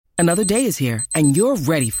Another day is here, and you're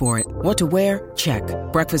ready for it. What to wear? Check.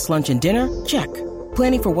 Breakfast, lunch, and dinner? Check.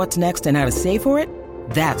 Planning for what's next and how to save for it?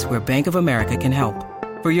 That's where Bank of America can help.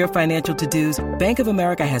 For your financial to-dos, Bank of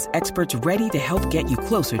America has experts ready to help get you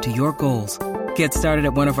closer to your goals. Get started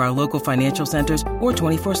at one of our local financial centers or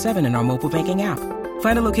 24/7 in our mobile banking app.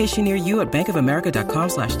 Find a location near you at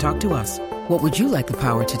bankofamerica.com/talktous. What would you like the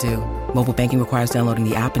power to do? Mobile banking requires downloading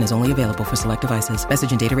the app and is only available for select devices.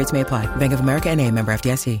 Message and data rates may apply. Bank of America N.A., member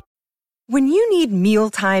FDIC. When you need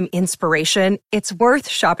mealtime inspiration, it's worth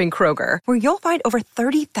shopping Kroger, where you'll find over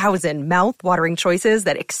 30,000 mouth-watering choices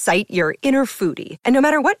that excite your inner foodie. And no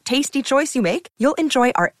matter what tasty choice you make, you'll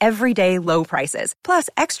enjoy our everyday low prices, plus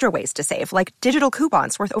extra ways to save, like digital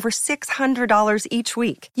coupons worth over $600 each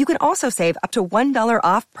week. You can also save up to $1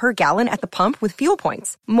 off per gallon at the pump with fuel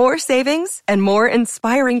points. More savings and more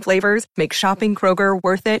inspiring flavors make shopping Kroger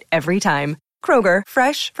worth it every time. Kroger,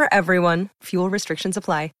 fresh for everyone. Fuel restrictions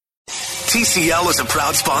apply. TCL is a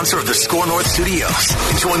proud sponsor of the Score North Studios.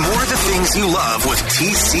 Enjoy more of the things you love with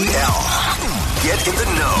TCL. Get in the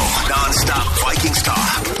know. Non-stop Vikings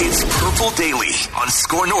talk. It's Purple Daily on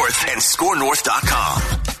Score North and ScoreNorth.com.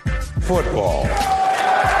 Football.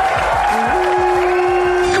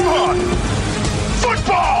 Come on.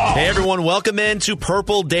 Football! Hey, everyone. Welcome into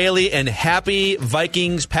Purple Daily and happy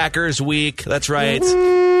Vikings-Packers week. That's right.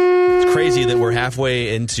 It's crazy that we're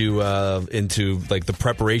halfway into like the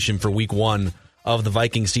preparation for week one of the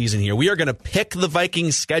Vikings season here. We are going to pick the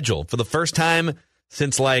Vikings schedule for the first time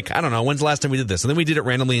since, like, I don't know, when's the last time we did this? And then we did it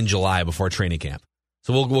randomly in July before training camp.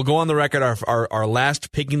 So we'll go on the record our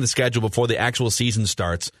last picking the schedule before the actual season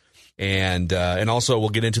starts. And also we'll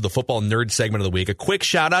get into the football nerd segment of the week. A quick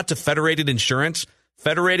shout out to Federated Insurance.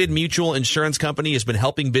 Federated Mutual Insurance Company has been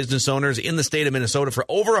helping business owners in the state of Minnesota for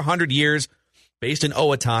over 100 years. Based in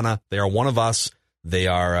Owatonna, they are one of us. They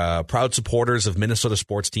are proud supporters of Minnesota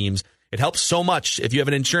sports teams. It helps so much if you have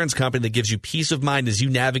an insurance company that gives you peace of mind as you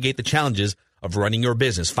navigate the challenges of running your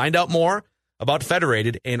business. Find out more about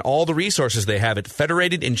Federated and all the resources they have at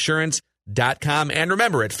federatedinsurance.com. And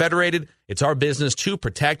remember, at Federated, it's our business to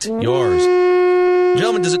protect yours.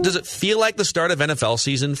 Gentlemen, does it feel like the start of NFL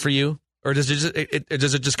season for you? Or does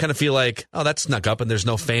it just kind of feel like, oh, that snuck up and there's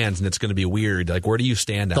no fans and it's going to be weird? Like, where do you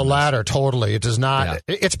stand on the this? latter? Totally. It does not.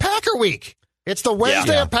 Yeah. It's Packer week. It's the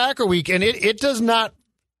Wednesday of Packer week, and it does not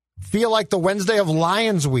feel like the Wednesday of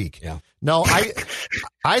Lions week. Yeah. No,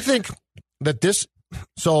 I think that this.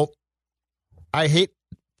 So I hate,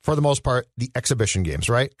 for the most part, the exhibition games,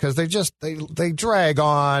 right? Because they drag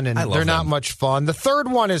on and they're not much fun. The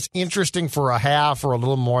third one is interesting for a half or a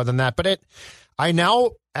little more than that, but I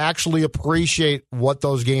now actually appreciate what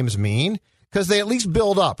those games mean because they at least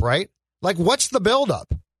build up, right? Like, what's the build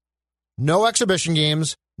up? No exhibition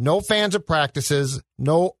games, no fans at practices,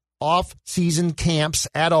 no off-season camps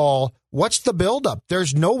at all. What's the build up?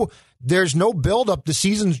 There's no build up. The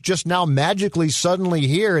season's just now magically suddenly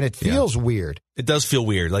here, and it feels weird. It does feel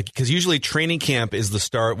weird, like, because usually training camp is the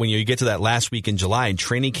start when you get to that last week in July, and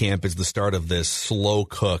training camp is the start of this slow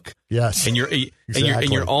cook. Yes, and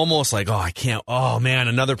you're almost like, oh, I can't. Oh man,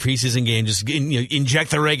 another preseason game. Just inject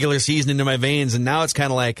the regular season into my veins, and now it's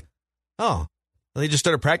kind of like, oh, they just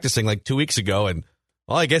started practicing like 2 weeks ago, and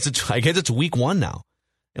well, I guess it's week one now,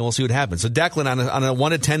 and we'll see what happens. So, Declan, on a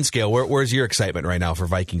 1 to 10 scale, where's your excitement right now for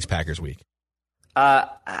Vikings Packers week?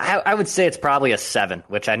 I would say it's probably a 7,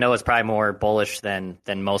 which I know is probably more bullish than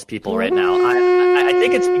most people right now. I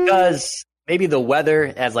think it's because maybe the weather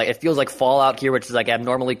it feels like fall out here, which is like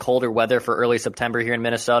abnormally colder weather for early September here in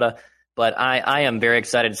Minnesota. But I am very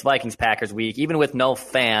excited. It's Vikings Packers week, even with no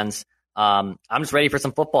fans. I'm just ready for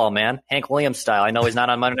some football, man. Hank Williams style. I know he's not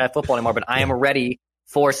on Monday Night Football anymore, but I am ready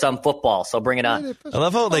for some football, so bring it on. I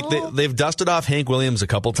love how they've dusted off Hank Williams a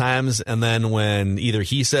couple times, and then when either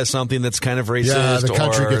he says something that's kind of racist the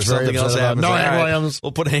country or gets something else happens, no, Hank Williams.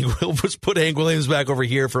 We'll put Hank Williams back over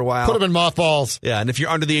here for a while. Put him in mothballs. Yeah, and if you're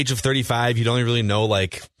under the age of 35, you don't really know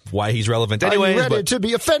like why he's relevant. Anyway, are you ready to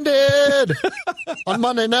be offended on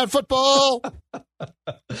Monday Night Football?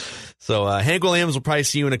 So Hank Williams will probably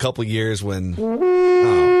see you in a couple of years when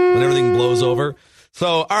everything blows over. So,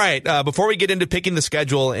 all right, before we get into picking the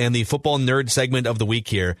schedule and the football nerd segment of the week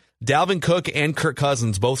here, Dalvin Cook and Kirk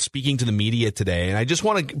Cousins both speaking to the media today, and I just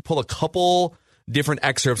want to pull a couple different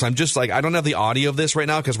excerpts. I'm just like, I don't have the audio of this right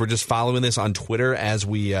now because we're just following this on Twitter as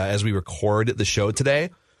we record the show today.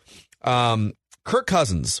 Kirk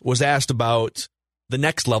Cousins was asked about the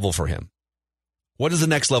next level for him. What does the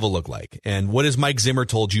next level look like? And what has Mike Zimmer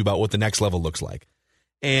told you about what the next level looks like?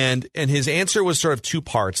 And his answer was sort of two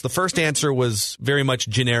parts. The first answer was very much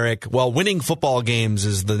generic. Well, winning football games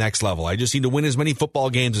is the next level. I just need to win as many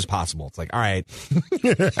football games as possible. It's like, all right.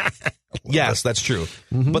 Yes, that's true.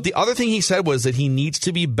 Mm-hmm. But the other thing he said was that he needs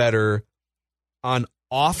to be better on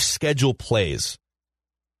off-schedule plays.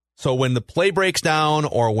 So when the play breaks down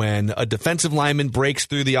or when a defensive lineman breaks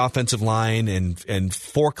through the offensive line and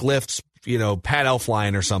forklifts, Pat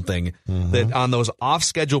Elflein or something, that on those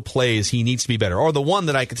off-schedule plays, he needs to be better. Or the one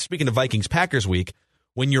that speaking of Vikings-Packers week,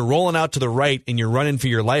 when you're rolling out to the right and you're running for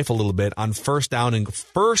your life a little bit on first down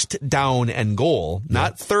and goal,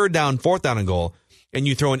 not third down, fourth down and goal, and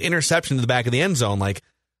you throw an interception to the back of the end zone, like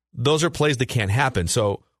those are plays that can't happen.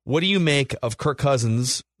 So what do you make of Kirk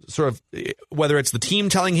Cousins, sort of, whether it's the team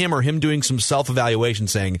telling him or him doing some self-evaluation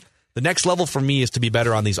saying, the next level for me is to be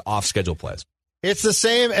better on these off-schedule plays? It's the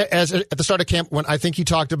same as at the start of camp when I think he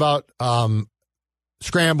talked about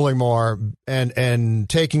scrambling more and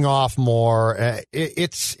taking off more.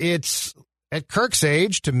 It's at Kirk's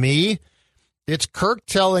age, to me, it's Kirk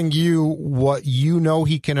telling you what you know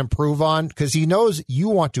he can improve on because he knows you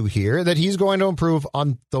want to hear that he's going to improve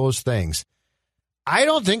on those things. I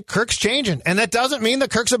don't think Kirk's changing, and that doesn't mean that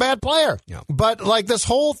Kirk's a bad player. Yeah. But like this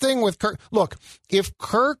whole thing with Kirk, look, if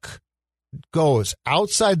Kirk goes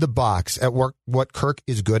outside the box at what Kirk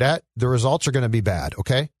is good at, the results are going to be bad,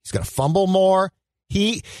 okay? He's going to fumble more.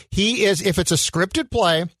 He is, if it's a scripted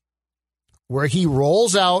play where he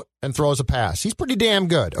rolls out and throws a pass, he's pretty damn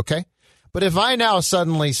good, okay? But if I now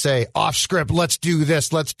suddenly say, off script, let's do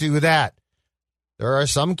this, let's do that, there are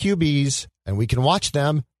some QBs, and we can watch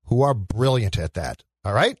them, who are brilliant at that,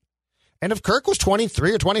 all right? And if Kirk was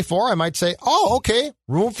 23 or 24, I might say, oh, okay,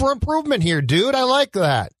 room for improvement here, dude. I like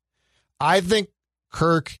that. I think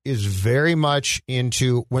Kirk is very much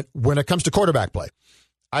into, when it comes to quarterback play,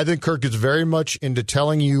 I think Kirk is very much into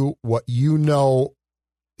telling you what you know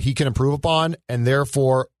he can improve upon and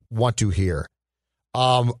therefore want to hear.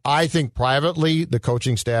 I think privately the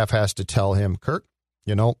coaching staff has to tell him, Kirk,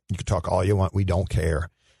 you can talk all you want. We don't care.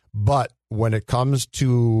 But when it comes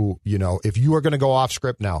to, if you are going to go off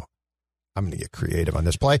script now, I'm going to get creative on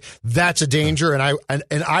this play. That's a danger.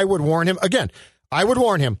 And I would warn him again. I would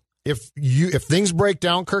warn him. If things break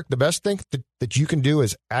down, Kirk, the best thing that you can do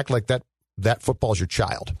is act like that football is your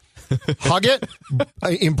child. Hug it,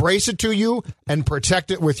 embrace it to you, and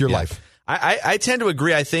protect it with your life. I tend to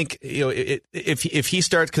agree. I think if he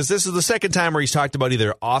starts, because this is the second time where he's talked about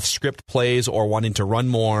either off script plays or wanting to run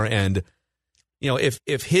more, and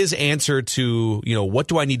if his answer to what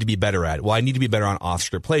do I need to be better at? Well, I need to be better on off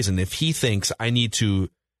script plays, and if he thinks I need to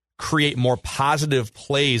create more positive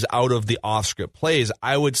plays out of the off-script plays,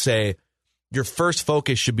 I would say your first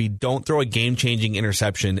focus should be don't throw a game-changing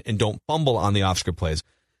interception and don't fumble on the off-script plays.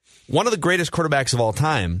 One of the greatest quarterbacks of all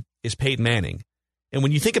time is Peyton Manning. And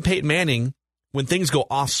when you think of Peyton Manning, when things go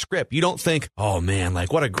off-script, you don't think, oh, man,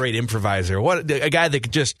 like what a great improviser. What a guy that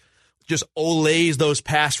could just olays those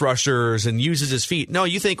pass rushers and uses his feet. No,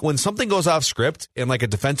 you think when something goes off script and like a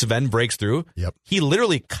defensive end breaks through, he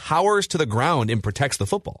literally cowers to the ground and protects the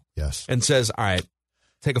football. Yes. And says, all right,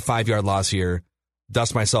 take a 5-yard loss here,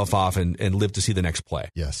 dust myself off and live to see the next play.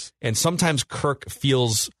 Yes. And sometimes Kirk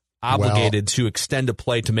feels obligated to extend a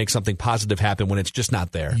play to make something positive happen when it's just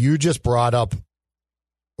not there. You just brought up,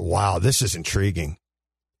 wow, this is intriguing.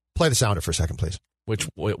 Play the sounder for a second, please. Which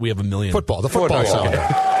we have a million. The football sounder.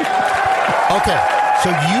 Okay, so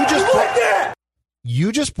you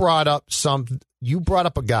just brought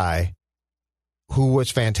up a guy who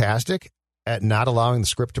was fantastic at not allowing the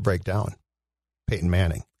script to break down. Peyton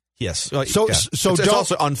Manning. Yes. So it's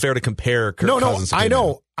also unfair to compare Kirk Cousins to Peyton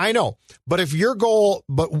Manning. I know.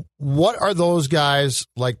 But what are those guys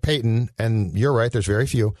like Peyton, and you're right, there's very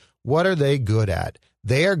few, what are they good at?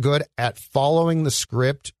 They are good at following the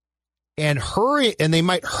script and they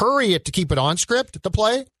might hurry it to keep it on script, the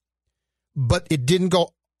play, but it didn't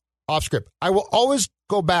go off script. I will always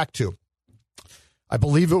go back to, I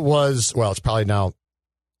believe it was, it's probably now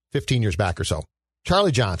 15 years back or so,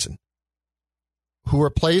 Charlie Johnson, who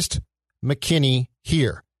replaced McKinney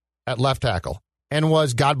here at left tackle and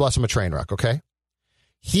was, God bless him, a train wreck, okay?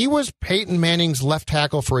 He was Peyton Manning's left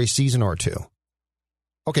tackle for a season or two.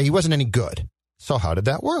 Okay, he wasn't any good. So how did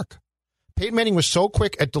that work? Peyton Manning was so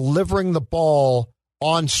quick at delivering the ball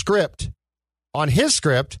on his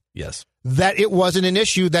script, yes, that it wasn't an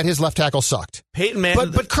issue that his left tackle sucked. Peyton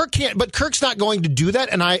Manning, but Kirk can't. But Kirk's not going to do that,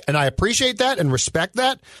 and I appreciate that and respect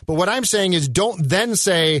that. But what I'm saying is, don't then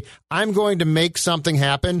say I'm going to make something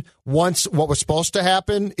happen once what was supposed to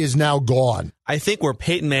happen is now gone. I think we're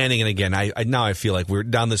Peyton Manning, and again, I feel like we're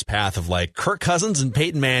down this path of like Kirk Cousins and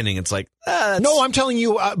Peyton Manning. It's like no, I'm telling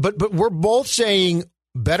you, but we're both saying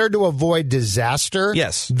better to avoid disaster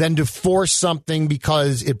than to force something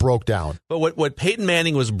because it broke down. But what Peyton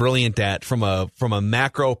Manning was brilliant at from a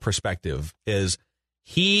macro perspective is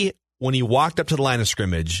when he walked up to the line of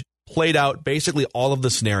scrimmage, played out basically all of the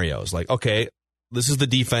scenarios. Like, okay, this is the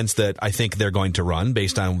defense that I think they're going to run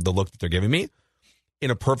based on the look that they're giving me.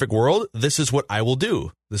 In a perfect world, this is what I will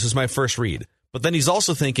do. This is my first read. But then he's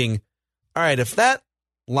also thinking, all right, if that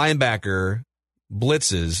linebacker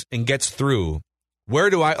blitzes and gets through,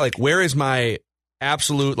 where is my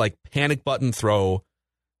absolute panic button throw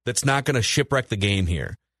that's not going to shipwreck the game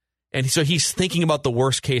here? And so he's thinking about the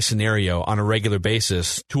worst case scenario on a regular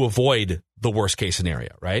basis to avoid the worst case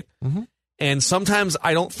scenario, right? Mm-hmm. And sometimes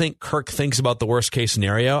I don't think Kirk thinks about the worst case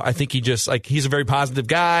scenario. I think he just he's a very positive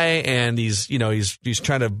guy, and he's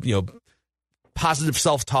trying to positive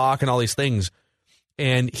self-talk and all these things.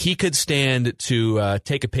 And he could stand to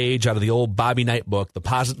take a page out of the old Bobby Knight book,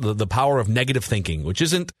 the power of negative thinking, which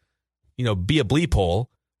isn't be a bleep hole,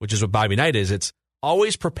 which is what Bobby Knight is. It's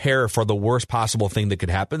always prepare for the worst possible thing that could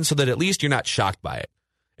happen, so that at least you're not shocked by it,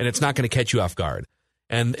 and it's not going to catch you off guard.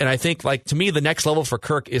 And I think to me the next level for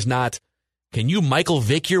Kirk is not, can you Michael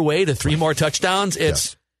Vick your way to 3 more touchdowns?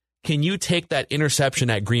 It's, can you take that interception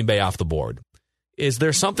at Green Bay off the board? Is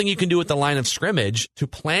there something you can do at the line of scrimmage to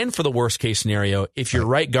plan for the worst case scenario if your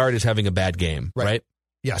right guard is having a bad game, right?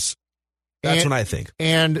 Yes. That's what I think.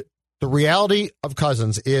 And the reality of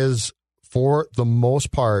Cousins is, for the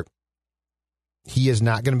most part, he is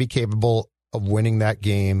not going to be capable of winning that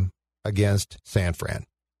game against San Fran.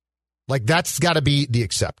 That's got to be the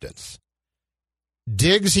acceptance.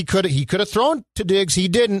 Diggs, he could have thrown to Diggs. He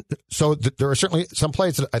didn't. So there are certainly some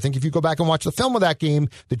plays that I think if you go back and watch the film of that game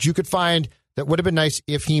that you could find that would have been nice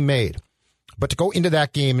if he made. But to go into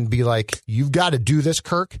that game and be like, you've got to do this,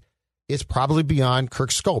 Kirk, is probably beyond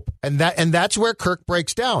Kirk's scope. And that's where Kirk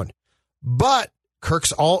breaks down. But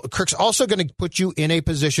Kirk's also going to put you in a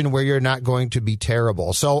position where you're not going to be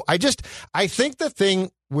terrible. So I think the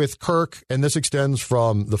thing with Kirk, and this extends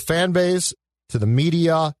from the fan base to the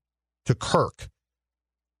media to Kirk,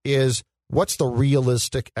 is what's the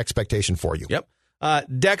realistic expectation for you? Yep.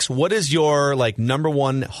 Dex, what is your number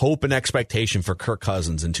one hope and expectation for Kirk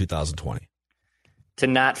Cousins in 2020? To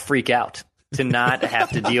not freak out, to not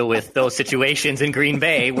have to deal with those situations in Green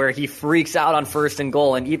Bay where he freaks out on 1st and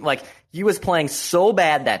goal, and even he was playing so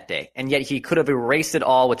bad that day, and yet he could have erased it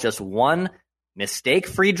all with just one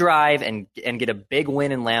mistake-free drive and get a big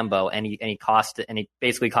win in Lambeau, and he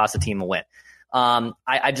basically cost the team a win.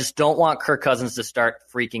 I just don't want Kirk Cousins to start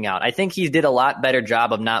freaking out. I think he did a lot better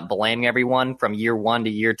job of not blaming everyone from year 1 to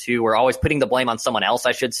year 2. We're always putting the blame on someone else,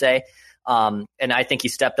 I should say. And I think he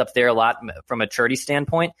stepped up there a lot from a maturity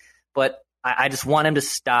standpoint. But I just want him to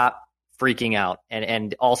stop freaking out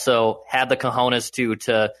and also have the cojones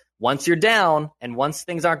to once you're down and once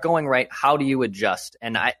things aren't going right, how do you adjust?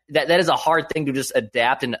 And that is a hard thing to just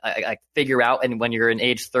adapt and figure out. And when you're in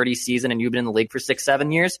age 30 season and you've been in the league for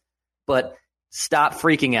 6-7 years, but stop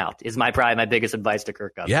freaking out is probably my biggest advice to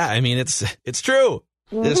Kirk Cousins. Yeah, I mean, it's true.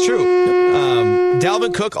 It's true.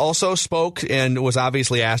 Dalvin Cook also spoke and was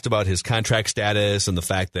obviously asked about his contract status and the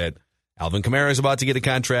fact that Alvin Kamara is about to get a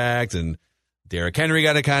contract and Derrick Henry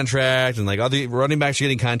got a contract and all the running backs are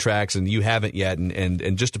getting contracts and you haven't yet.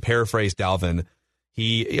 And just to paraphrase Dalvin,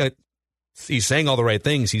 he's saying all the right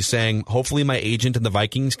things. He's saying, hopefully my agent and the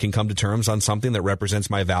Vikings can come to terms on something that represents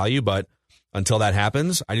my value, but until that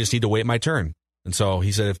happens, I just need to wait my turn. And so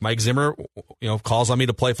he said, if Mike Zimmer, calls on me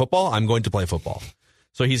to play football, I'm going to play football.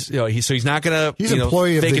 So he's not going to, he's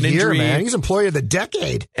employee of fake the an year, injury. man. He's employee of the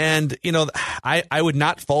decade. And, I would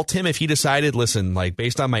not fault him if he decided, listen,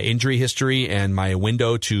 based on my injury history and my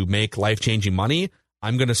window to make life-changing money,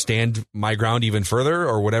 I'm going to stand my ground even further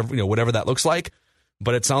or whatever that looks like.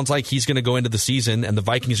 But it sounds like he's going to go into the season and the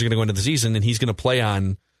Vikings are going to go into the season and he's going to play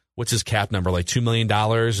on, what's his cap number? $2 million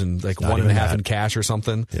and $1.5 in cash or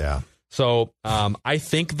something. Yeah. So I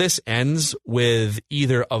think this ends with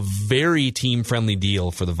either a very team-friendly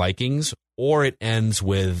deal for the Vikings or it ends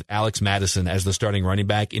with Alex Madison as the starting running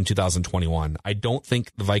back in 2021. I don't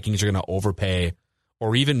think the Vikings are going to overpay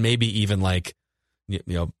or maybe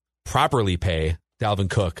properly pay Dalvin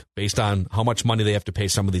Cook based on how much money they have to pay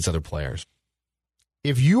some of these other players.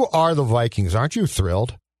 If you are the Vikings, aren't you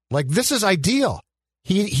thrilled? This is ideal.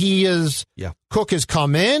 He is. Yeah. Cook has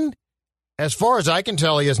come in. As far as I can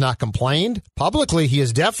tell, he has not complained. Publicly, he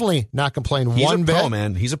has definitely not complained one bit. He's a pro,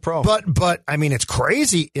 man. He's a pro. But I mean, it's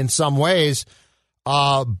crazy in some ways.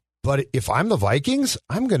 But if I'm the Vikings,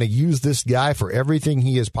 I'm going to use this guy for everything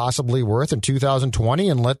he is possibly worth in 2020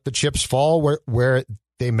 and let the chips fall where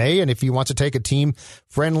they may. And if he wants to take a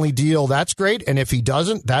team-friendly deal, that's great. And if he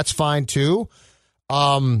doesn't, that's fine too.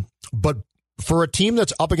 But for a team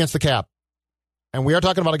that's up against the cap, and we are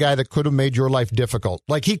talking about a guy that could have made your life difficult.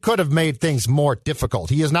 Like, he could have made things more difficult.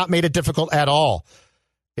 He has not made it difficult at all.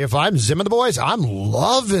 If I'm Zim and the boys, I'm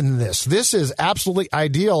loving this. This is absolutely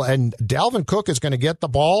ideal. And Dalvin Cook is going to get the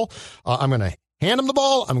ball. I'm going to hand him the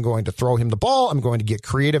ball. I'm going to throw him the ball. I'm going to get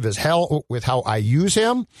creative as hell with how I use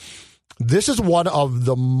him. This is one of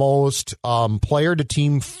the most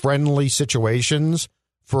player-to-team friendly situations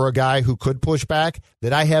for a guy who could push back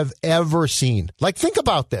that I have ever seen. Like, think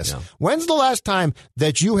about this. Yeah. When's the last time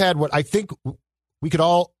that you had what I think we could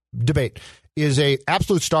all debate is a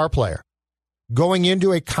absolute star player going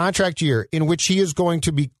into a contract year in which he is going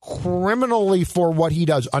to be criminally, for what he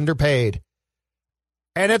does, underpaid,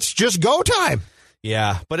 and it's just go time?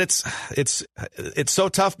 Yeah, but it's so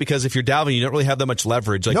tough because if you're Dalvin, you don't really have that much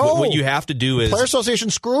leverage. Like, what you have to do is Player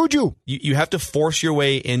Association screwed you. You have to force your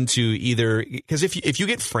way into either, because if you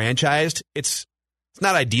get franchised, it's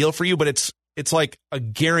not ideal for you, but it's like a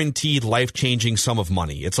guaranteed life-changing sum of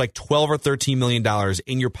money. It's like $12 or $13 million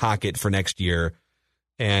in your pocket for next year,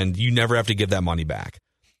 and you never have to give that money back.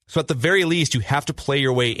 So at the very least, you have to play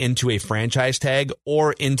your way into a franchise tag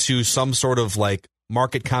or into some sort of like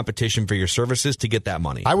market competition for your services to get that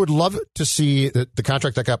money. I would love to see the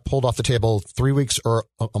contract that got pulled off the table 3 weeks or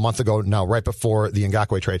a month ago now, right before the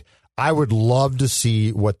Ngakoue trade. I would love to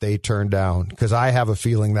see what they turned down, because I have a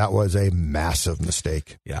feeling that was a massive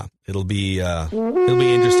mistake. Yeah, it'll be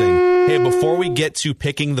interesting. Hey, before we get to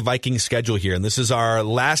picking the Vikings schedule here, and this is our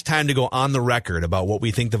last time to go on the record about what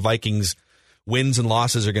we think the Vikings wins and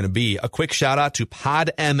losses are going to be, a quick shout out to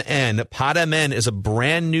PodMN. PodMN is a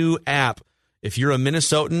brand new app. If you're a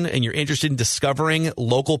Minnesotan and you're interested in discovering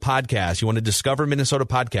local podcasts, you want to discover Minnesota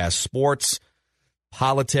podcasts, sports,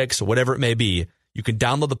 politics, whatever it may be, you can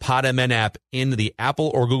download the PodMN app in the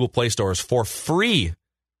Apple or Google Play stores for free.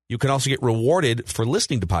 You can also get rewarded for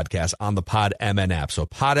listening to podcasts on the PodMN app. So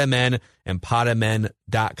PodMN and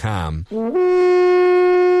PodMN.com.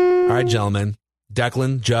 All right, gentlemen.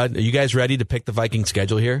 Declan, Judd, are you guys ready to pick the Viking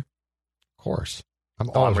schedule here? Of course. I'm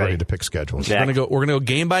always ready to pick schedules. We're gonna go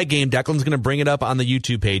game by game. Declan's gonna bring it up on the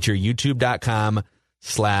YouTube page here,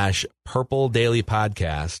 youtube.com/Purple Daily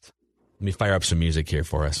Podcast. Let me fire up some music here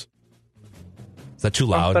for us. Is that too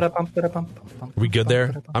loud? Are we good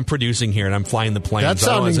there? I'm producing here and I'm flying the plane. That's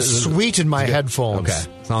sounding sweet in my headphones. Okay,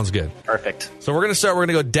 sounds good. Perfect. So we're gonna start. We're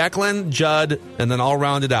gonna go Declan, Judd, and then I'll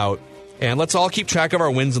round it out. And let's all keep track of our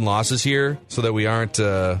wins and losses here so that we aren't,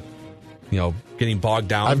 getting bogged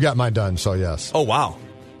down. I've got mine done, so yes. Oh, wow.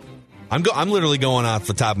 I'm literally going off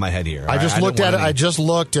the top of my head here. I just looked at it. I just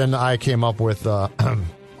looked, and I came up with all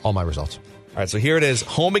my results. All right, so here it is.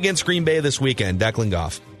 Home against Green Bay this weekend. Declan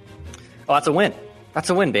Goff. Oh, that's a win. That's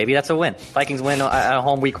a win, baby. That's a win. Vikings win at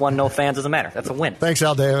home week 1, no fans, doesn't matter. That's a win. Thanks,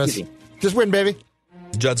 Al Davis. Easy. Just win, baby.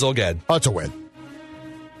 Judd Zulgad. Oh, it's a win.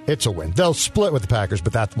 It's a win. They'll split with the Packers,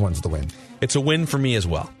 but that one's the win. It's a win for me as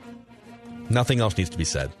well. Nothing else needs to be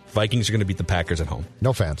said. Vikings are going to beat the Packers at home.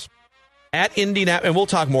 No fans. At Indianapolis, and we'll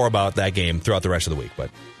talk more about that game throughout the rest of the week, but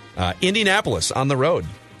Indianapolis on the road.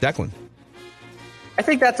 Declan. I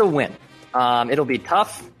think that's a win. It'll be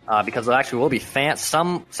tough because there actually will be fans,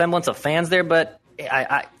 some semblance of fans there, but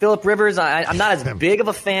Phillip Rivers, I'm not as big of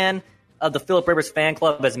a fan of the Phillip Rivers fan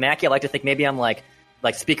club as Mackie. I like to think maybe I'm like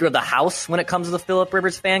Speaker of the House when it comes to the Phillip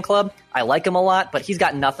Rivers fan club. I like him a lot, but he's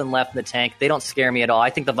got nothing left in the tank. They don't scare me at all. I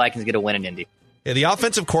think the Vikings get a win in Indy. Yeah, the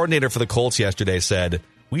offensive coordinator for the Colts yesterday said,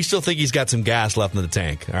 we still think he's got some gas left in the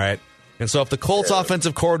tank, all right? And so if the Colts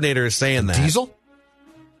offensive coordinator is saying that... Diesel?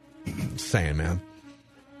 Saying, man.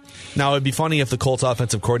 Now, it'd be funny if the Colts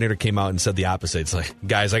offensive coordinator came out and said the opposite. It's like,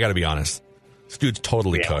 guys, I got to be honest. This dude's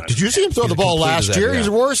totally cooked. Did you see him throw the ball last year? He's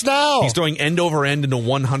worse now. He's throwing end over end into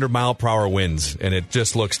 100-mile-per-hour winds, and it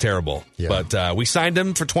just looks terrible. Yeah. But we signed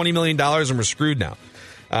him for $20 million, and we're screwed now.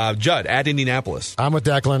 Judd, at Indianapolis. I'm with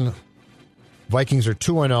Declan. Vikings are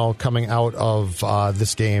 2-0 coming out of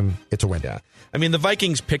this game. It's a win. Yeah. I mean, the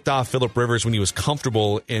Vikings picked off Phillip Rivers when he was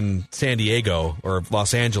comfortable in San Diego or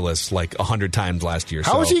Los Angeles like 100 times last year.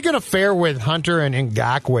 How is he going to fare with Hunter and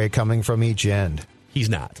Ngakoue coming from each end? He's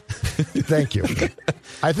not. Thank you.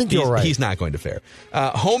 I think you're right. He's not going to fare.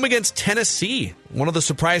 Home against Tennessee, one of the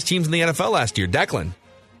surprise teams in the NFL last year. Declan.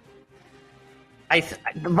 The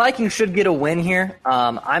Vikings should get a win here.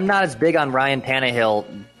 I'm not as big on Ryan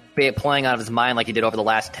Tannehill playing out of his mind like he did over the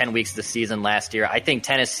last 10 weeks of the season last year. I think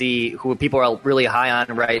Tennessee, who people are really high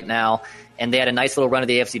on right now, and they had a nice little run of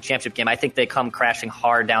the AFC Championship game, I think they come crashing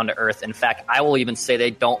hard down to earth. In fact, I will even say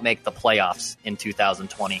they don't make the playoffs in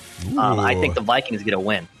 2020. I think the Vikings get a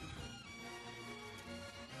win.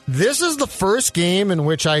 This is the first game in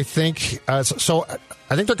which I think I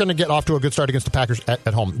think they're going to get off to a good start against the Packers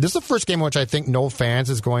at home. This is the first game in which I think no fans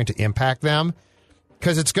is going to impact them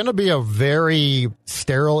because it's going to be a very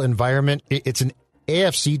sterile environment. It's an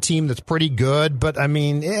AFC team that's pretty good, but I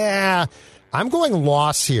mean, I'm going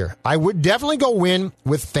loss here. I would definitely go win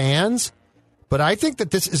with fans, but I think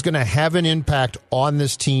that this is going to have an impact on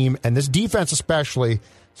this team and this defense especially.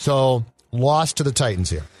 So, loss to the Titans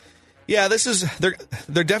here. Yeah,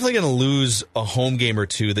 they're definitely going to lose a home game or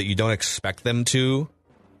two that you don't expect them to.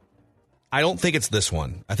 I don't think it's this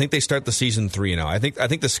one. I think they start the season 3-0. I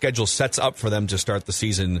think the schedule sets up for them to start the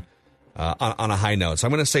season on a high note. So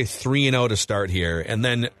I'm going to say 3-0 to start here, and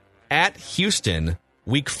then at Houston,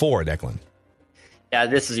 week 4, Declan. Yeah,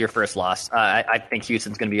 this is your first loss. I think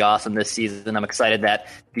Houston's going to be awesome this season. I'm excited that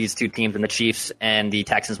these two teams, and the Chiefs and the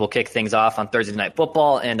Texans, will kick things off on Thursday Night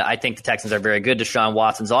Football, and I think the Texans are very good. Deshaun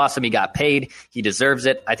Watson's awesome. He got paid. He deserves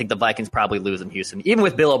it. I think the Vikings probably lose in Houston, even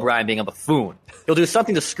with Bill O'Brien being a buffoon. He'll do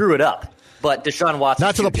something to screw it up, but Deshaun Watson...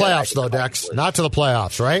 Not to the playoffs, though, Dex. Not to the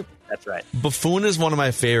playoffs, right? That's right. Buffoon is one of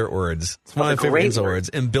my favorite words. It's one of my favorite words.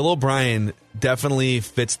 And Bill O'Brien definitely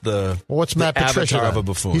fits the, what's Matt Patricia avatar of a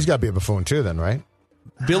buffoon. He's got to be a buffoon, too, then, right?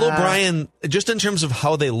 Bill O'Brien, just in terms of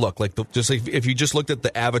how they look, if you just looked at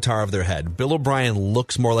the avatar of their head, Bill O'Brien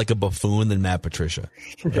looks more like a buffoon than Matt Patricia.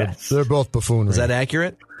 Yes. They're both buffoonery. Is that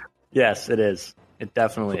accurate? Yes, it is. It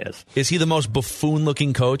definitely is. Is he the most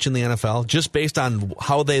buffoon-looking coach in the NFL, just based on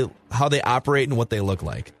how they operate and what they look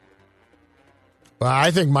like? Well,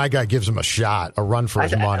 I think my guy gives him a shot, a run for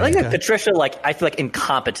his money. I think that Patricia, I feel like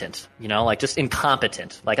incompetent, just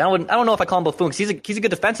incompetent. I don't know if I call him buffoon because he's a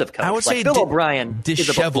good defensive coach. I would say Bill O'Brien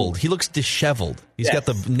disheveled. He looks disheveled. He's got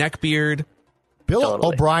the neck beard. Bill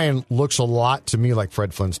O'Brien looks a lot to me like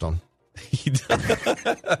Fred Flintstone. He's got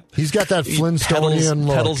that Flintstonian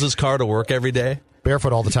look. Pedals his car to work every day.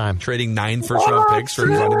 Barefoot all the time. Trading 9 first-round picks for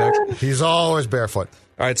running backs. He's always barefoot.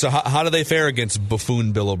 All right, so how do they fare against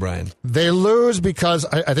buffoon Bill O'Brien? They lose because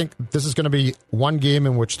I think this is going to be one game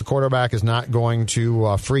in which the quarterback is not going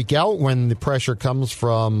to freak out when the pressure comes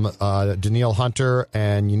from Danielle Hunter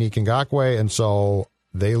and Yannick Ngakoue, and so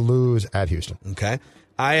they lose at Houston. Okay.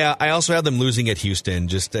 I also have them losing at Houston.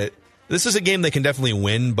 Just that this is a game they can definitely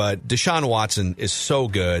win, but Deshaun Watson is so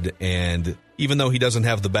good, and even though he doesn't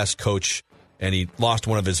have the best coach and he lost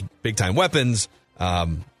one of his big-time weapons,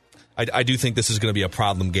 I do think this is going to be a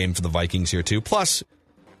problem game for the Vikings here, too. Plus,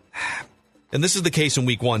 and this is the case in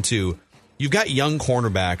week 1, too, you've got young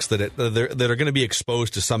cornerbacks that are going to be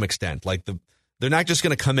exposed to some extent. They're not just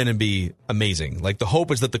going to come in and be amazing. The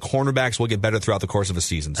hope is that the cornerbacks will get better throughout the course of a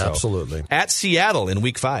season. So, absolutely. At Seattle in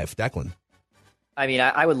week 5, Declan. I mean,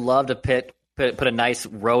 I would love to put a nice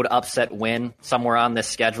road upset win somewhere on this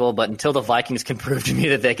schedule, but until the Vikings can prove to me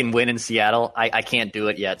that they can win in Seattle, I can't do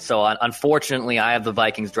it yet. So unfortunately, I have the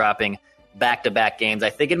Vikings dropping back-to-back games.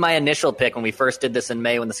 I think in my initial pick when we first did this in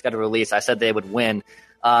May when the schedule released, I said they would win.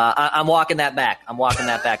 I'm walking that back. I'm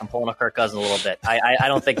pulling a Kirk Cousins a little bit. I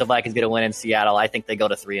don't think the Vikings get a win in Seattle. I think they go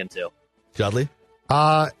to 3-2. Dudley?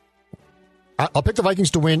 I'll pick the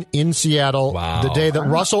Vikings to win in Seattle. Wow. The day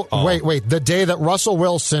that the day that Russell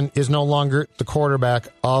Wilson is no longer the quarterback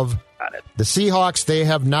of the Seahawks. They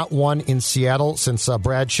have not won in Seattle since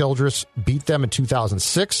Brad Childress beat them in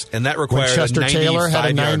 2006. And that required Chester Taylor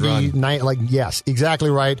had a 99. Yes,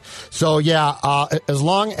 exactly right. So, as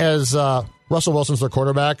long as Russell Wilson's their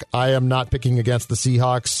quarterback, I am not picking against the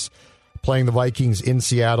Seahawks playing the Vikings in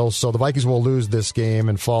Seattle. So the Vikings will lose this game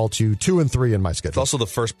and fall to 2-3 in my schedule. It's also the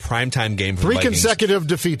first primetime game for the 3 Vikings. consecutive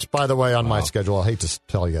defeats, by the way, on my schedule. I hate to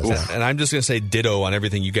tell you guys that. And I'm just going to say ditto on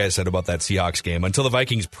everything you guys said about that Seahawks game. Until the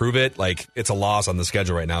Vikings prove it, it's a loss on the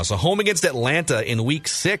schedule right now. So home against Atlanta in week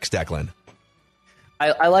 6, Declan.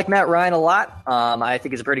 I like Matt Ryan a lot. I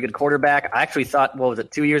think he's a pretty good quarterback. I actually thought,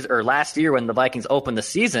 last year when the Vikings opened the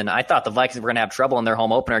season, I thought the Vikings were going to have trouble in their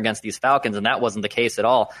home opener against these Falcons, and that wasn't the case at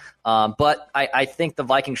all. But I think the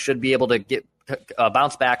Vikings should be able to get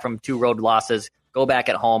bounce back from 2 road losses, go back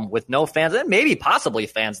at home with no fans, and maybe possibly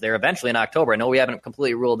fans there eventually in October. I know we haven't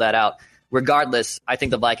completely ruled that out. Regardless, I think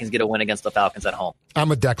the Vikings get a win against the Falcons at home. I'm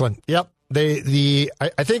with Declan. Yep.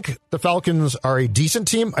 I think the Falcons are a decent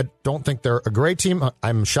team. I don't think they're a great team.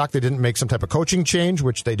 I'm shocked they didn't make some type of coaching change,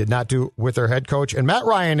 which they did not do with their head coach. And Matt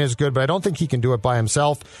Ryan is good, but I don't think he can do it by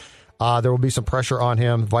himself. There will be some pressure on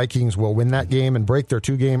him. Vikings will win that game and break their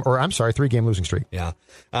 3-game losing streak. Yeah.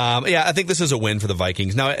 I think this is a win for the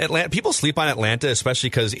Vikings. Now, Atlanta, people sleep on Atlanta, especially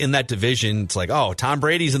because in that division, it's Tom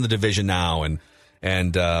Brady's in the division now. And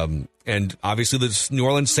obviously the New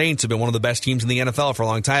Orleans Saints have been one of the best teams in the NFL for a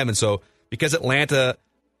long time. And so because Atlanta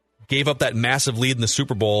gave up that massive lead in the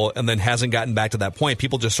Super Bowl and then hasn't gotten back to that point.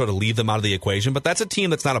 People just sort of leave them out of the equation. But that's a team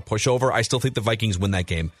that's not a pushover. I still think the Vikings win that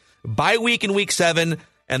game. Bye week in Week 7,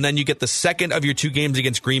 and then you get the second of your 2 games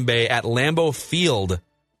against Green Bay at Lambeau Field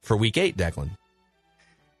for Week 8, Declan.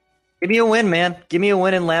 Give me a win, man. Give me a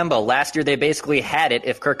win in Lambeau. Last year, they basically had it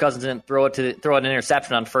if Kirk Cousins didn't throw an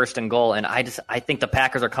interception on 1st and goal. And I think the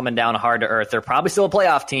Packers are coming down hard to earth. They're probably still a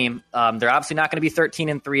playoff team. They're obviously not going to be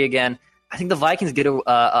 13-3 again. I think the Vikings get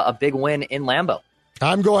a big win in Lambeau.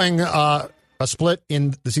 I'm going a split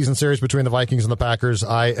in the season series between the Vikings and the Packers.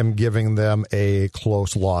 I am giving them a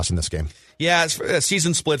close loss in this game. Yeah, it's a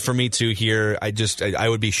season split for me too here. I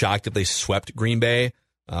would be shocked if they swept Green Bay.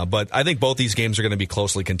 But I think both these games are going to be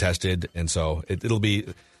closely contested, and so it'll be.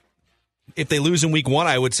 If they lose in Week 1,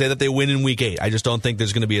 I would say that they win in Week 8. I just don't think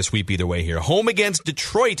there's going to be a sweep either way here. Home against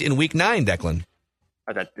Detroit in Week 9, Declan.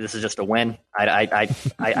 This is just a win. I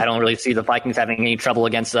don't really see the Vikings having any trouble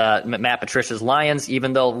against Matt Patricia's Lions,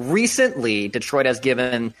 even though recently Detroit has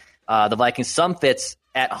given the Vikings some fits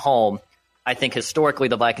at home. I think historically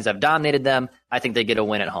the Vikings have dominated them. I think they get a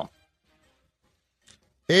win at home.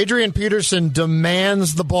 Adrian Peterson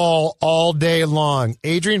demands the ball all day long.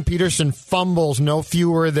 Adrian Peterson fumbles no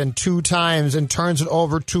fewer than 2 times and turns it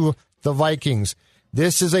over to the Vikings.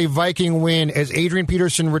 This is a Viking win as Adrian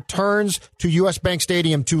Peterson returns to U.S. Bank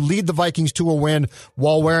Stadium to lead the Vikings to a win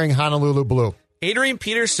while wearing Honolulu blue. Adrian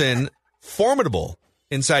Peterson, formidable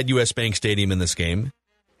inside U.S. Bank Stadium in this game.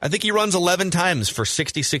 I think he runs 11 times for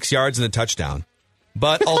 66 yards and a touchdown,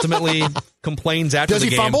 but ultimately complains after the game.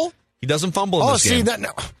 Does he fumble? He doesn't fumble in this game.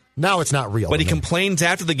 Now it's not real. But he complains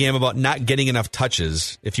after the game about not getting enough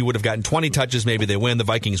touches. If he would have gotten 20 touches, maybe they win. The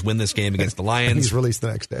Vikings win this game against the Lions. He's released the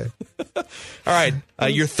next day. All right.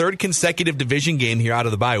 Your third consecutive division game here out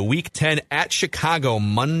of the bye. Week 10 at Chicago,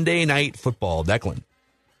 Monday Night Football. Declan.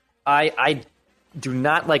 I do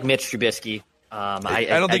not like Mitch Trubisky. I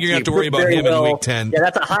don't think you're going to have to worry about him in Week 10. Yeah,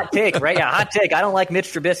 that's a hot take, right? Yeah, hot take. I don't like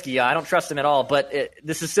Mitch Trubisky. I don't trust him at all. But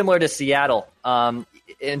this is similar to Seattle.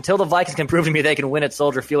 Until the Vikings can prove to me they can win at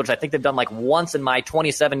Soldier Field, which I think they've done like once in my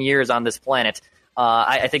 27 years on this planet,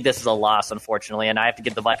 I think this is a loss, unfortunately. And I have to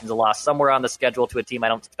give the Vikings a loss somewhere on the schedule to a team I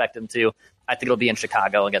don't expect them to. I think it'll be in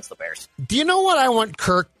Chicago against the Bears. Do you know what I want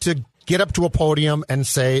Kirk to get up to a podium and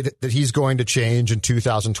say that he's going to change in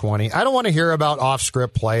 2020? I don't want to hear about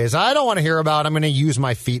off-script plays. I don't want to hear about I'm going to use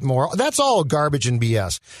my feet more. That's all garbage and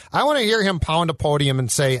BS. I want to hear him pound a podium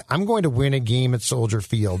and say, I'm going to win a game at Soldier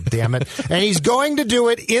Field, damn it. And he's going to do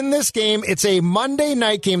it in this game. It's a Monday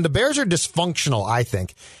night game. The Bears are dysfunctional, I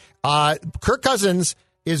think. Kirk Cousins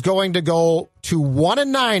is going to go to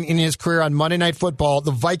 1-9 in his career on Monday Night Football.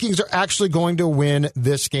 The Vikings are actually going to win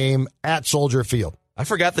this game at Soldier Field. I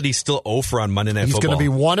forgot that he's still 0 on Monday Night Football. He's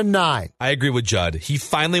going to be 1-9. I agree with Judd. He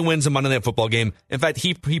finally wins a Monday Night Football game. In fact,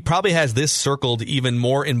 he probably has this circled even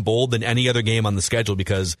more in bold than any other game on the schedule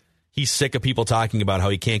because he's sick of people talking about how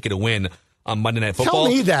he can't get a win on Monday Night Football.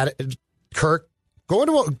 Tell me that, Kirk.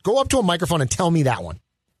 Go up to a microphone and tell me that one.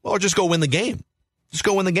 Or just go win the game. Just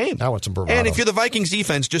go win the game. I want some bravado. And if you're the Vikings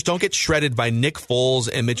defense, just don't get shredded by Nick Foles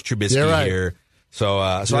and Mitch Trubisky here. So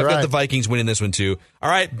I've got the Vikings winning this one too. All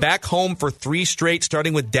right, back home for 3 straight,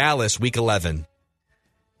 starting with Dallas, Week 11.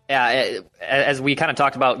 Yeah, as we kind of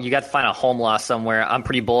talked about, you got to find a home loss somewhere. I'm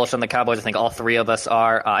pretty bullish on the Cowboys. I think all 3 of us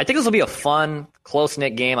are. I think this will be a fun,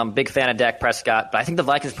 close-knit game. I'm a big fan of Dak Prescott, but I think the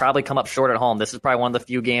Vikings probably come up short at home. This is probably one of the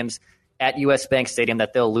few games at U.S. Bank Stadium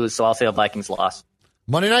that they'll lose, so I'll say the Vikings loss.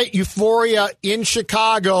 Monday Night Euphoria in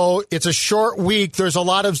Chicago. It's a short week. There's a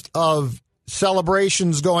lot of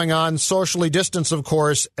celebrations going on, socially distanced, of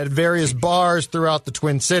course, at various bars throughout the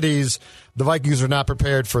Twin Cities. The Vikings are not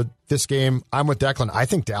prepared for this game. I'm with Declan. I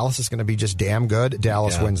think Dallas is going to be just damn good.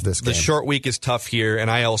 Dallas wins this game. The short week is tough here,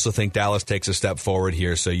 and I also think Dallas takes a step forward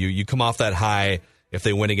here. So you come off that high. If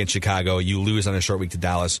they win against Chicago, you lose on a short week to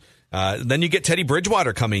Dallas. Then you get Teddy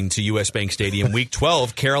Bridgewater coming to U.S. Bank Stadium, Week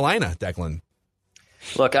 12, Carolina, Declan.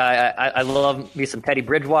 Look, I love me some Teddy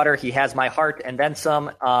Bridgewater. He has my heart and then some.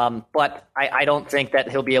 But I don't think that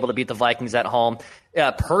he'll be able to beat the Vikings at home.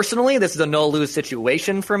 Personally, this is a no-lose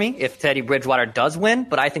situation for me if Teddy Bridgewater does win.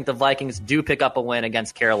 But I think the Vikings do pick up a win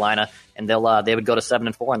against Carolina, and they would go to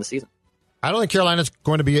 7-4 in the season. I don't think Carolina's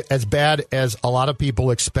going to be as bad as a lot of people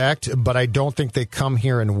expect, but I don't think they come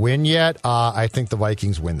here and win yet. I think the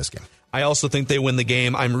Vikings win this game. I also think they win the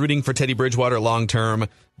game. I'm rooting for Teddy Bridgewater long-term,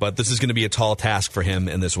 but this is going to be a tall task for him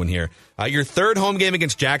in this one here. Your third home game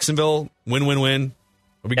against Jacksonville, win-win-win.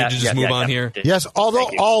 Are we going to just move on here? Yes,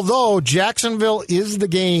 although Jacksonville is the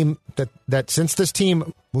game that since this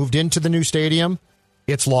team moved into the new stadium,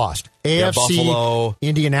 it's lost. AFC, Buffalo,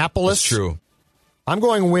 Indianapolis. That's true. I'm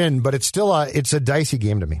going win, but it's still it's a dicey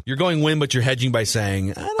game to me. You're going win, but you're hedging by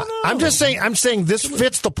saying, I don't know. I'm saying this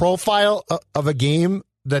fits the profile of a game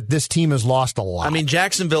that this team has lost a lot. I mean,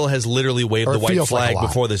 Jacksonville has literally waved the white flag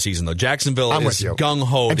before the season, though. Jacksonville is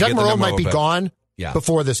gung-ho to get the number 1 pick. And Doug Marrone might be gone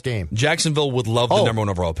before this game. Jacksonville would love the number 1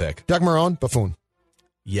 overall pick. Doug Marrone, buffoon.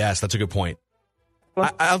 Yes, that's a good point.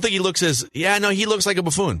 I don't think he looks he looks like a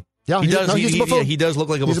buffoon. Yeah, he does. He's a buffoon. He does look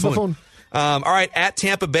like a buffoon. All right, at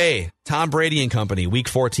Tampa Bay, Tom Brady and company, Week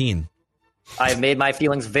 14. I've made my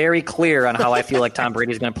feelings very clear on how I feel like Tom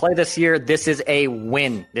Brady is going to play this year. This is a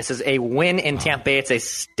win. This is a win in Tampa Bay. It's a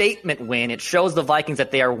statement win. It shows the Vikings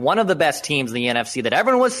that they are one of the best teams in the NFC that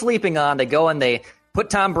everyone was sleeping on. They go and they put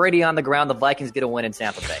Tom Brady on the ground. The Vikings get a win in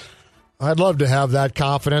Tampa Bay. I'd love to have that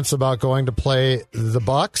confidence about going to play the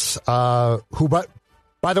Bucs,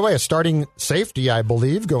 by the way, a starting safety, I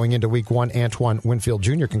believe, going into Week 1, Antoine Winfield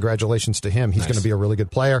Jr. Congratulations to him. He's going to be a really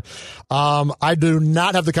good player. I do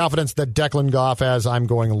not have the confidence that Declan Goff has. I'm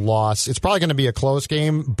going loss. It's probably going to be a close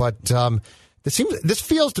game, but this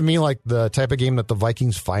feels to me like the type of game that the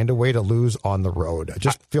Vikings find a way to lose on the road. I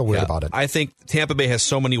just feel weird about it. I think Tampa Bay has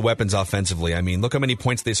so many weapons offensively. I mean, look how many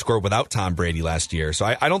points they scored without Tom Brady last year. So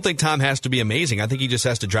I don't think Tom has to be amazing. I think he just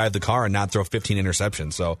has to drive the car and not throw 15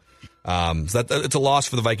 interceptions. So it's a loss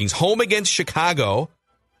for the Vikings. Home against Chicago,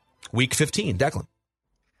 Week 15. Declan.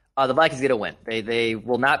 The Vikings get a win. They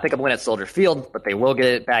will not pick up a win at Soldier Field, but they will get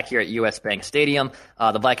it back here at U.S. Bank Stadium.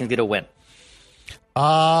 The Vikings get a win.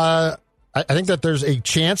 I think that there's a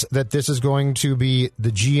chance that this is going to be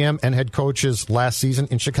the GM and head coach's last season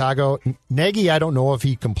in Chicago. Nagy, I don't know if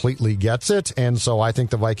he completely gets it, and so I think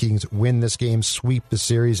the Vikings win this game, sweep the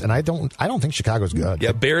series, and I don't think Chicago's good.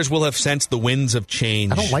 Yeah, Bears will have sensed the winds of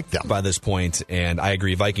change. I don't like them by this point, and I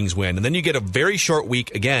agree, Vikings win. And then you get a very short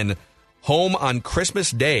week again, home on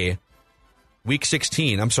Christmas Day, Week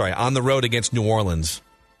 16. I'm sorry, on the road against New Orleans.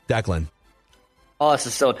 Declan. Oh, this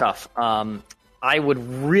is so tough. I would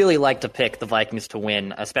really like to pick the Vikings to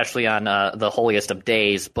win, especially on the holiest of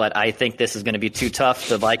days, but I think this is going to be too tough.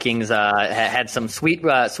 The Vikings had some sweet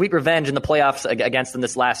revenge in the playoffs against them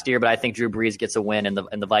this last year, but I think Drew Brees gets a win, and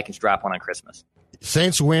the Vikings drop one on Christmas.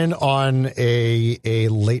 Saints win on a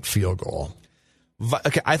late field goal.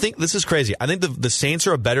 Okay, I think this is crazy. I think the Saints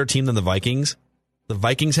are a better team than the Vikings. The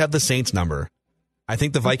Vikings have the Saints number. I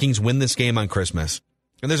think the Vikings win this game on Christmas.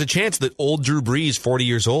 And there's a chance that old Drew Brees, 40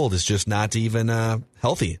 years old, is just not even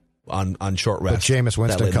healthy on short rest. But Jameis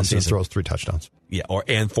Winston comes in and throws 3 touchdowns. Yeah,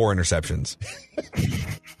 and 4 interceptions.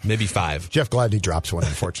 Maybe 5. Jeff Gladney drops one,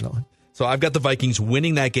 unfortunately. So I've got the Vikings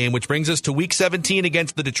winning that game, which brings us to Week 17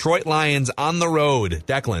 against the Detroit Lions on the road.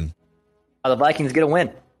 Declan. The Vikings get a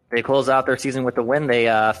win. They close out their season with the win. They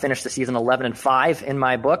finish the season 11-5 in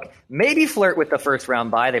my book. Maybe flirt with the first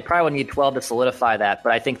round bye. They probably would need 12 to solidify that,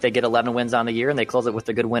 but I think they get 11 wins on the year, and they close it with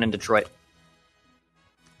a good win in Detroit.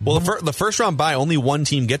 Well, the first round bye, only one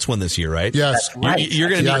team gets one this year, right? Yes. That's right. You're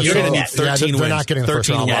going to need 13 wins. They're not getting the first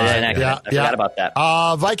round bye. I forgot about that.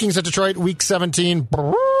 Vikings at Detroit, Week 17.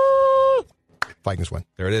 Vikings win.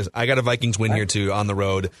 There it is. I got a Vikings win here, too, on the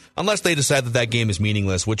road, unless they decide that game is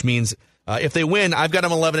meaningless, which means if they win, I've got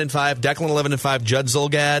them 11-5. Declan 11-5. Judd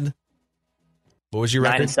Zulgad. What was your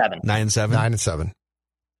record? 9-7. 9-7. 9-7. I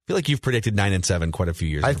feel like you've predicted 9-7 quite a few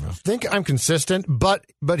years I in a row. think I'm consistent, but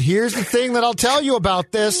here's the thing that I'll tell you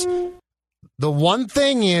about this. The one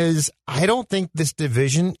thing is, I don't think this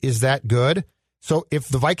division is that good. So if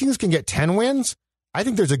the Vikings can get 10 wins, I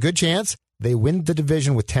think there's a good chance they win the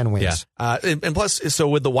division with 10 wins. Yeah. And plus, so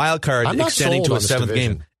with the wild card extending to a 7th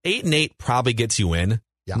game, 8-8 probably gets you in.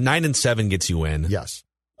 Yeah. 9-7 gets you in. Yes.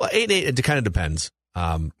 Well, 8-8, it kind of depends.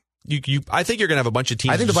 I think you're going to have a bunch of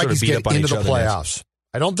teams. I think the Vikings sort of get into the playoffs.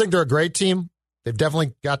 I don't think they're a great team. They've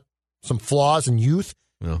definitely got some flaws in youth,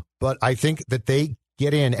 but I think that they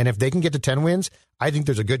get in, and if they can get to 10 wins, I think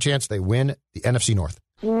there's a good chance they win the NFC North.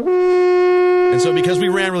 And so because we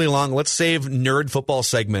ran really long, let's save nerd football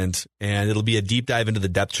segment, and it'll be a deep dive into the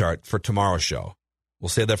depth chart for tomorrow's show. We'll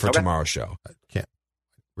save that for tomorrow's show. I can't.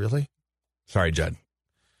 Really? Sorry, Judd.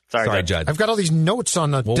 Sorry, Judd. I've got all these notes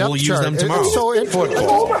on the depth chart. We'll use them tomorrow. It's so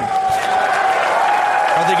football.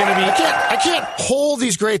 Are they going to be? I can't hold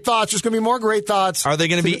these great thoughts. There's going to be more great thoughts. Are they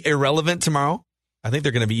going to be irrelevant tomorrow? I think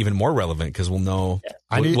they're going to be even more relevant because we'll know.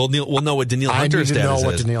 We'll know what Danielle Hunter's status is. I need to know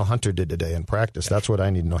what Danielle Hunter did today in practice. That's what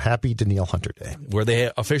I need to know. Happy Danielle Hunter Day, where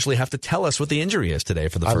they officially have to tell us what the injury is today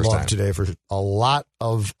for the first time. I love today for a lot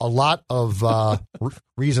of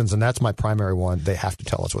reasons, and that's my primary one. They have to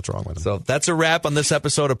tell us what's wrong with them. So that's a wrap on this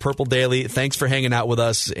episode of Purple Daily. Thanks for hanging out with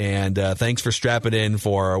us, and thanks for strapping in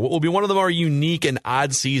for what will be one of the more unique and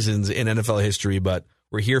odd seasons in NFL history, but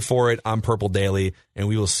We're here for it on Purple Daily, and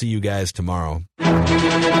we will see you guys tomorrow.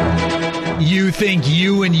 You think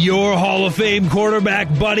you and your Hall of Fame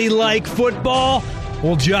quarterback buddy like football?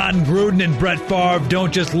 Well, John Gruden and Brett Favre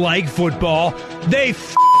don't just like football, they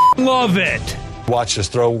love it. Watch this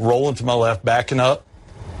throw, rolling to my left, backing up.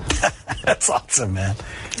 That's awesome, man.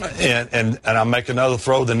 And I make another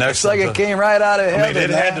throw. The next, it's like it came right out of heaven. I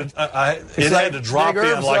mean, it had to drop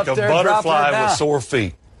in like a butterfly with sore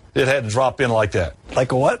feet. It had to drop in like that.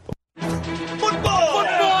 Like a what? Football!